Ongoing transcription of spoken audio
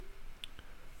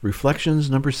Reflections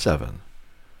number 7.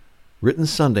 Written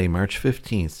Sunday, March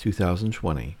 15th,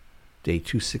 2020, day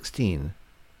 216,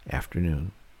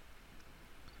 afternoon.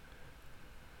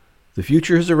 The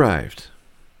future has arrived.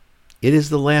 It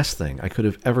is the last thing I could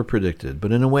have ever predicted,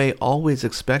 but in a way always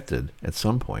expected at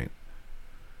some point.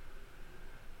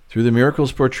 Through the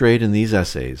miracles portrayed in these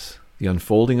essays, the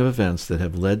unfolding of events that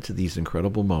have led to these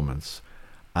incredible moments,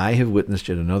 I have witnessed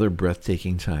yet another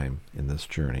breathtaking time in this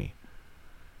journey.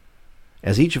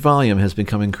 As each volume has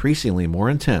become increasingly more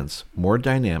intense, more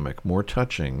dynamic, more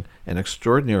touching, and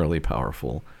extraordinarily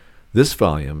powerful, this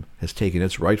volume has taken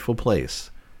its rightful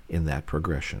place in that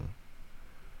progression.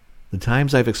 The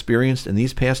times I've experienced in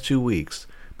these past 2 weeks,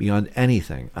 beyond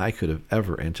anything I could have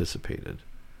ever anticipated.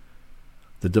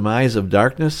 The demise of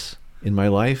darkness in my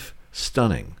life,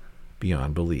 stunning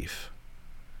beyond belief.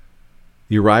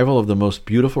 The arrival of the most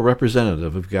beautiful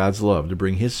representative of God's love to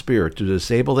bring His Spirit to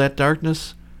disable that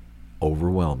darkness,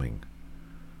 overwhelming.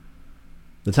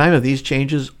 The time of these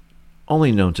changes,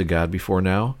 only known to God before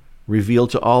now,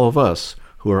 revealed to all of us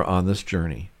who are on this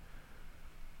journey.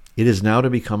 It is now to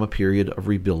become a period of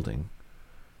rebuilding.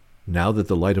 Now that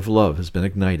the light of love has been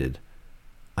ignited,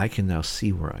 I can now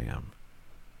see where I am.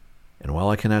 And while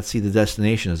I cannot see the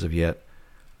destination as of yet,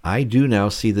 I do now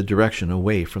see the direction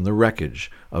away from the wreckage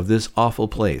of this awful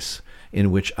place in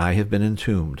which I have been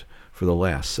entombed for the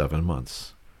last 7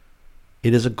 months.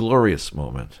 It is a glorious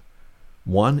moment,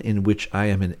 one in which I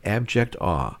am in abject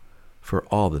awe for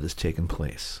all that has taken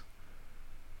place.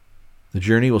 The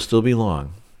journey will still be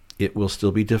long. It will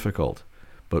still be difficult.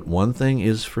 But one thing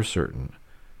is for certain.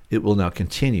 It will now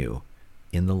continue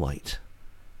in the light.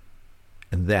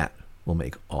 And that will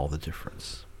make all the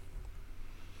difference.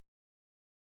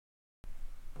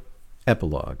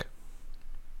 Epilogue.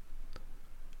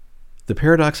 The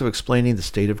paradox of explaining the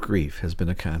state of grief has been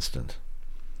a constant.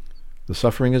 The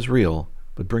suffering is real,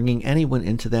 but bringing anyone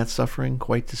into that suffering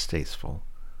quite distasteful.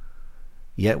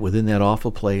 Yet within that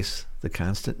awful place, the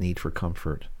constant need for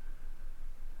comfort.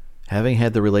 Having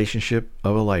had the relationship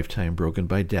of a lifetime broken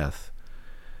by death,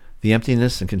 the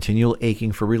emptiness and continual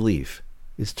aching for relief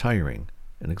is tiring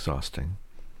and exhausting.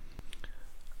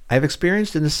 I have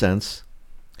experienced, in a sense,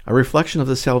 a reflection of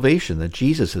the salvation that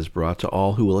Jesus has brought to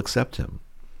all who will accept Him,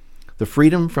 the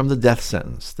freedom from the death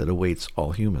sentence that awaits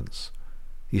all humans,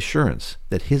 the assurance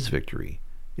that His victory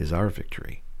is our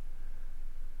victory.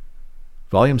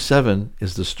 Volume 7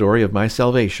 is the story of my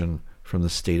salvation from the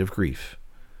state of grief,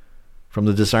 from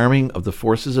the disarming of the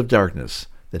forces of darkness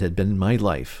that had been in my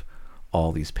life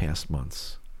all these past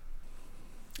months.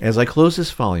 As I close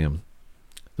this volume,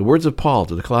 the words of Paul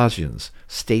to the Colossians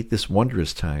state this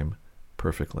wondrous time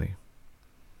perfectly.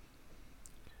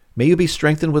 May you be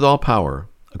strengthened with all power,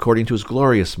 according to His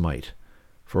glorious might,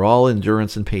 for all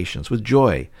endurance and patience, with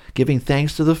joy, giving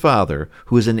thanks to the Father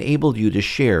who has enabled you to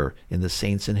share in the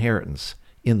saints' inheritance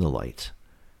in the light.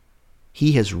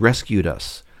 He has rescued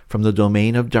us from the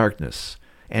domain of darkness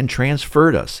and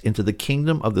transferred us into the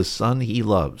kingdom of the Son He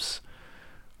loves.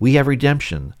 We have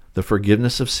redemption, the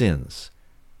forgiveness of sins,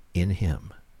 in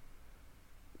Him.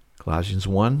 Colossians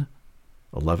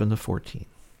 1:11-14.